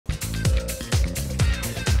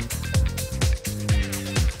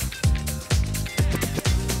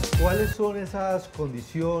¿Cuáles son esas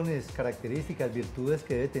condiciones, características, virtudes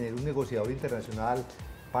que debe tener un negociador internacional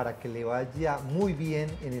para que le vaya muy bien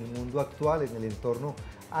en el mundo actual, en el entorno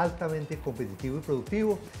altamente competitivo y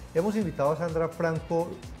productivo? Hemos invitado a Sandr Franco,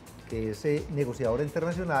 que es negociadora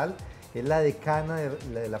internacional, es la decana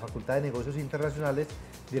de la Facultad de Negocios Internacionales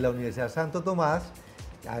de la Universidad Santo Tomás,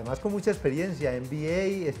 además con mucha experiencia,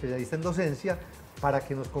 MBA, especialista en docencia, para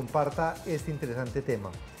que nos comparta este interesante tema.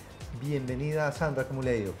 Bienvenida, Sandra, ¿cómo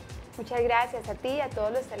le ha ido? Muchas gracias a ti y a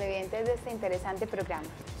todos los televidentes de este interesante programa.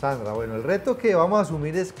 Sandra, bueno, el reto que vamos a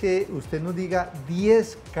asumir es que usted nos diga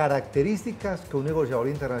 10 características que un negociador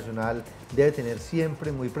internacional debe tener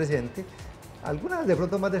siempre muy presente. Algunas de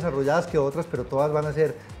pronto más desarrolladas que otras, pero todas van a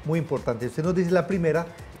ser muy importantes. Usted nos dice la primera,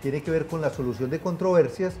 tiene que ver con la solución de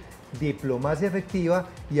controversias, diplomacia efectiva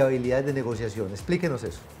y habilidades de negociación. Explíquenos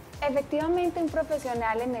eso. Efectivamente, un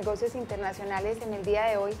profesional en negocios internacionales en el día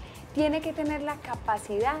de hoy tiene que tener la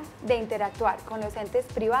capacidad de interactuar con los entes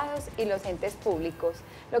privados y los entes públicos,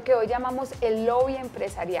 lo que hoy llamamos el lobby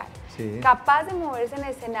empresarial. Sí. Capaz de moverse en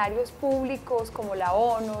escenarios públicos como la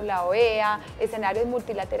ONU, la OEA, escenarios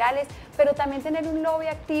multilaterales, pero también tener un lobby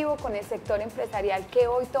activo con el sector empresarial que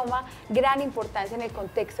hoy toma gran importancia en el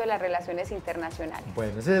contexto de las relaciones internacionales.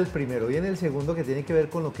 Bueno, ese es el primero. Viene el segundo, que tiene que ver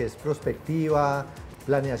con lo que es prospectiva,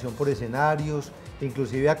 planeación por escenarios,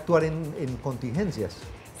 inclusive actuar en contingencias.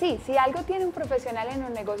 Sí, si algo tiene un profesional en los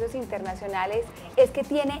negocios internacionales es que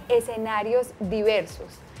tiene escenarios diversos,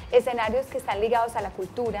 escenarios que están ligados a la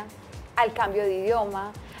cultura, al cambio de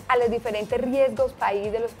idioma, a los diferentes riesgos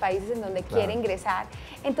de los países en donde quiere ingresar.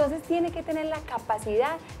 Entonces tiene que tener la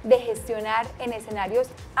capacidad de gestionar en escenarios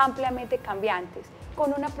ampliamente cambiantes,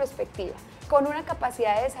 con una perspectiva, con una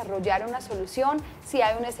capacidad de desarrollar una solución si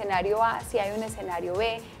hay un escenario A, si hay un escenario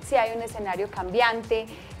B, si hay un escenario cambiante,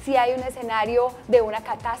 si hay un escenario de una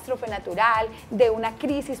catástrofe natural, de una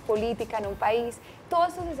crisis política en un país. Todos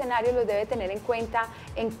estos escenarios los debe tener en cuenta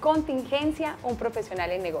en contingencia un profesional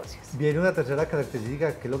en negocios. Viene una tercera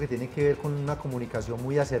característica, que es lo que tiene que ver con una comunicación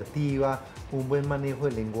muy asertiva, un buen manejo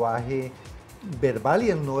del lenguaje verbal y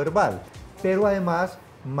el no verbal, pero además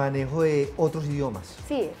manejo de otros idiomas.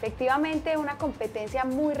 Sí, efectivamente, una competencia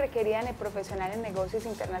muy requerida en el profesional en negocios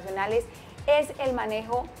internacionales es el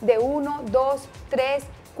manejo de 1, 2, 3,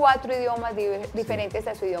 4 idiomas diferentes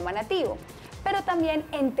a su idioma nativo, pero también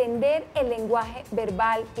entender el lenguaje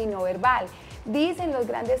verbal y no verbal. Dicen los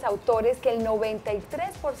grandes autores que el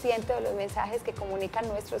 93% de los mensajes que comunican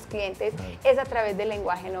nuestros clientes es a través del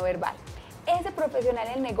lenguaje no verbal. Ese profesional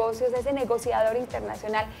en negocios, ese negociador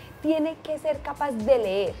internacional, tiene que ser capaz de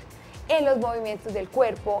leer en los movimientos del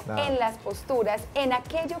cuerpo, en las posturas, en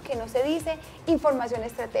aquello que no se dice, información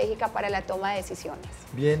estratégica para la toma de decisiones.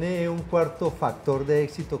 Viene un cuarto factor de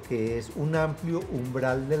éxito, que es un amplio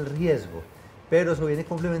umbral del riesgo, pero eso viene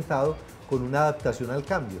complementado con una adaptación al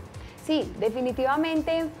cambio. Sí,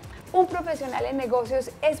 definitivamente. Un profesional en negocios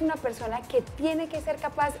es una persona que tiene que ser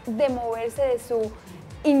capaz de moverse de su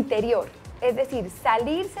interior, es decir,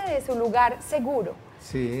 salirse de su lugar seguro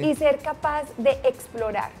y ser capaz de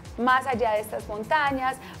explorar más allá de estas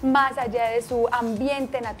montañas, más allá de su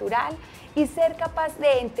ambiente natural y ser capaz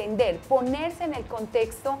de entender, ponerse en el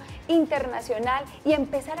contexto internacional y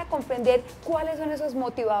empezar a comprender cuáles son esos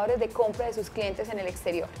motivadores de compra de sus clientes en el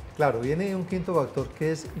exterior. Claro, viene un quinto factor,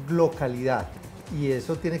 que es localidad, y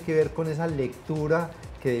eso tiene que ver con esa lectura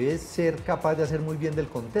que debe ser capaz de hacer muy bien del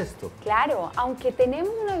contexto. Claro, aunque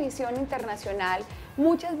tenemos una visión internacional,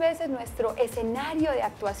 muchas veces nuestro escenario de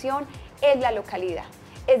actuación es la localidad.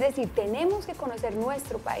 Es decir, tenemos que conocer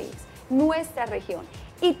nuestro país, nuestra región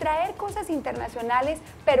y traer cosas internacionales,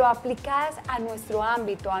 pero aplicadas a nuestro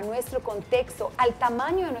ámbito, a nuestro contexto, al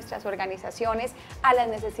tamaño de nuestras organizaciones, a las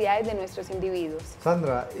necesidades de nuestros individuos.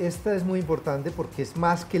 Sandra, esta es muy importante porque es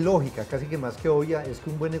más que lógica, casi que más que obvia, es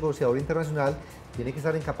que un buen negociador internacional tiene que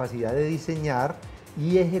estar en capacidad de diseñar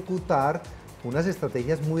y ejecutar unas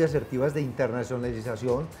estrategias muy asertivas de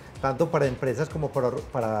internacionalización, tanto para empresas como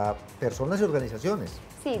para personas y organizaciones.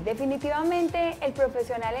 Sí, definitivamente el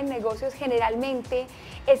profesional en negocios generalmente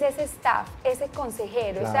es ese staff, ese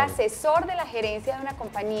consejero, ese asesor de la gerencia de una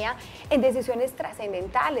compañía en decisiones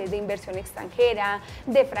trascendentales de inversión extranjera,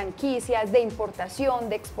 de franquicias, de importación,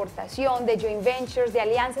 de exportación, de joint ventures, de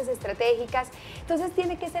alianzas estratégicas. Entonces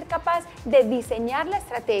tiene que ser capaz de diseñar la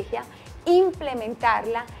estrategia,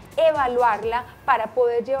 implementarla evaluarla para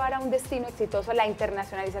poder llevar a un destino exitoso la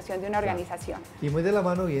internacionalización de una organización. Y muy de la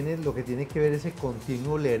mano viene lo que tiene que ver ese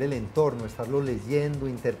continuo leer el entorno, estarlo leyendo,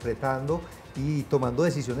 interpretando y tomando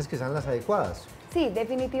decisiones que sean las adecuadas. Sí,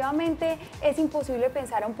 definitivamente es imposible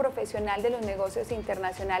pensar a un profesional de los negocios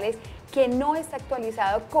internacionales que no está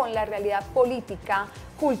actualizado con la realidad política,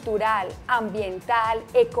 cultural, ambiental,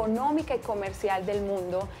 económica y comercial del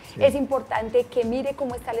mundo. Sí. Es importante que mire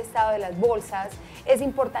cómo está el estado de las bolsas, es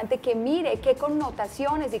importante que mire qué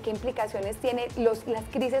connotaciones y qué implicaciones tienen las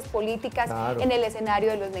crisis políticas en el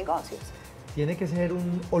escenario de los negocios. Tiene que ser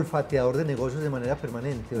un olfateador de negocios de manera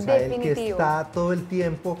permanente, o sea, el que está todo el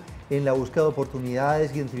tiempo en la búsqueda de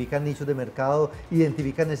oportunidades, identifica nichos de mercado,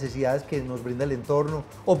 identifica necesidades que nos brinda el entorno,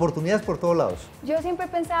 oportunidades por todos lados. Yo siempre he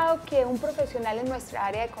pensado que un profesional en nuestra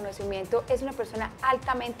área de conocimiento es una persona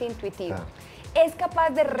altamente intuitiva. Es capaz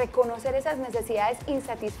de reconocer esas necesidades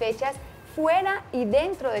insatisfechas fuera y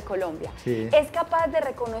dentro de Colombia. Sí. Es capaz de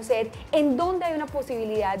reconocer en dónde hay una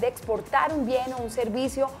posibilidad de exportar un bien o un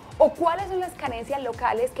servicio o cuáles son las carencias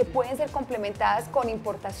locales que pueden ser complementadas con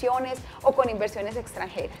importaciones o con inversiones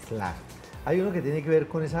extranjeras. Claro. Hay uno que tiene que ver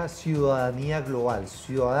con esa ciudadanía global,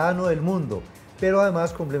 ciudadano del mundo, pero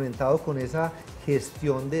además complementado con esa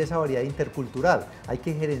gestión de esa variedad intercultural. Hay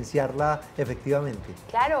que gerenciarla efectivamente.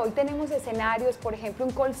 Claro, hoy tenemos escenarios, por ejemplo,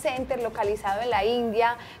 un call center localizado en la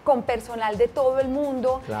India, con personal de todo el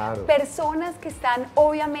mundo, personas que están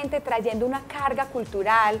obviamente trayendo una carga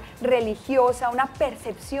cultural, religiosa, una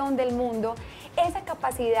percepción del mundo, esa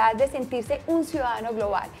capacidad de sentirse un ciudadano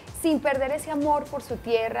global, sin perder ese amor por su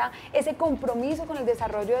tierra, ese compromiso con el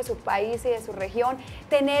desarrollo de su país y de su región,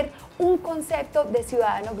 tener un concepto de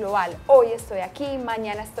ciudadano global. Hoy estoy aquí,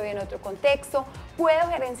 mañana estoy en otro contexto, puedo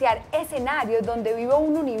gerenciar escenarios donde vivo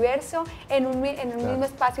un universo en un mismo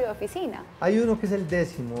espacio de oficina. Hay uno que es el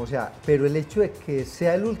 10º, o sea, pero el hecho de que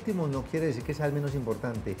sea el último no quiere decir que sea el menos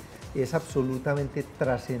importante, es absolutamente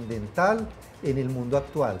trascendental en el mundo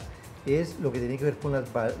actual. Es lo que tiene que ver con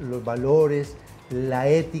los valores, la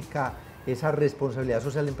ética, esa responsabilidad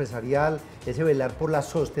social empresarial, ese velar por la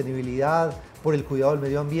sostenibilidad, por el cuidado del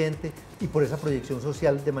medio ambiente y por esa proyección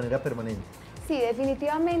social de manera permanente. Sí,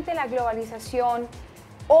 definitivamente la globalización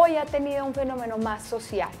hoy ha tenido un fenómeno más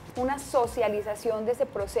social, una socialización de ese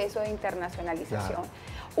proceso de internacionalización.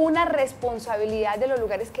 Una responsabilidad de los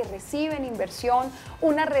lugares que reciben inversión,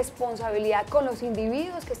 una responsabilidad con los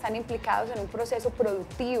individuos que están implicados en un proceso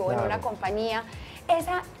productivo, en una compañía,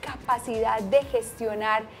 esa capacidad de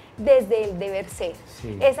gestionar desde el deber ser,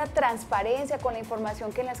 esa transparencia con la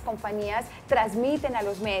información que las compañías transmiten a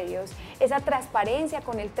los medios, esa transparencia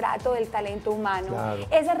con el trato del talento humano,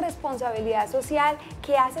 esa responsabilidad social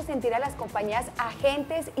que hace sentir a las compañías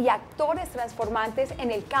agentes y actores transformantes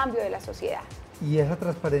en el cambio de la sociedad. Y esa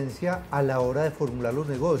transparencia a la hora de formular los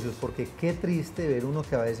negocios, porque qué triste ver uno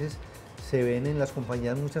que a veces se ven en las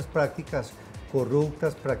compañías muchas prácticas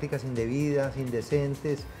corruptas, prácticas indebidas,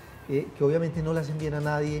 indecentes, que obviamente no le hacen bien a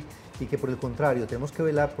nadie y que por el contrario tenemos que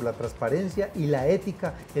velar por la transparencia y la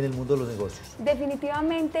ética en el mundo de los negocios.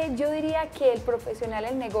 Definitivamente yo diría que el profesional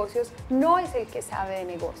en negocios no es el que sabe de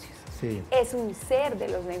negocios, es un ser de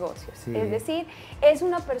los negocios, es decir, es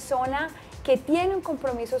una persona que tiene un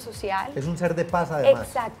compromiso social. Es un ser de paz además.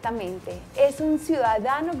 Exactamente, es un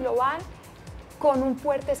ciudadano global con un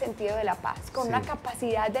fuerte sentido de la paz, con una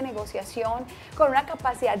capacidad de negociación, con una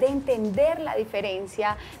capacidad de entender la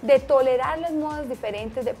diferencia, de tolerar los modos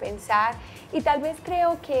diferentes de pensar y tal vez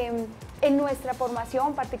creo que en nuestra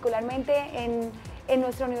formación, particularmente en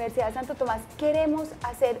nuestra Universidad Santo Tomás, queremos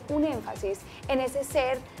hacer un énfasis en ese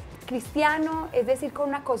ser cristiano, es decir, con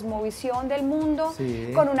una cosmovisión del mundo,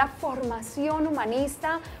 con una formación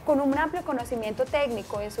humanista, con un amplio conocimiento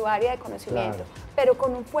técnico en su área de conocimiento, pero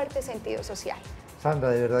con un fuerte sentido social.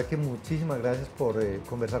 Sandra, de verdad que muchísimas gracias por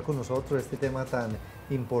conversar con nosotros este tema tan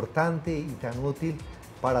importante y tan útil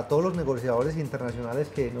para todos los negociadores internacionales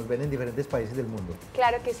que nos ven en diferentes países del mundo.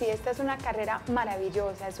 Claro que sí, esta es una carrera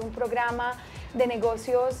maravillosa, es un programa de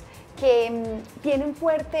negocios que tiene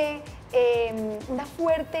una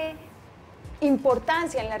fuerte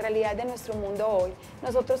importancia en la realidad de nuestro mundo hoy.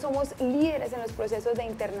 Nosotros somos líderes en los procesos de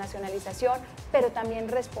internacionalización, pero también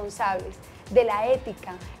responsables de la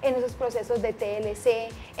ética, en esos procesos de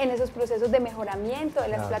TLC, en esos procesos de mejoramiento de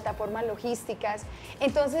las plataformas logísticas.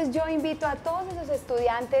 Entonces yo invito a todos esos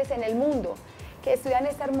estudiantes en el mundo que estudian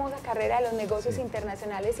esta hermosa carrera de los negocios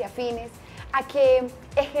internacionales y afines, a que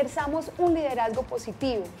ejerzamos un liderazgo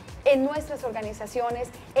positivo en nuestras organizaciones,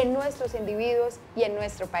 en nuestros individuos y en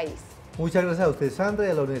nuestro país. Muchas gracias a usted, Sandra, y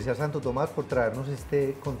a la Universidad Santo Tomás por traernos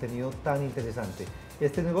este contenido tan interesante.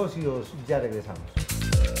 Negocios, ya regresamos.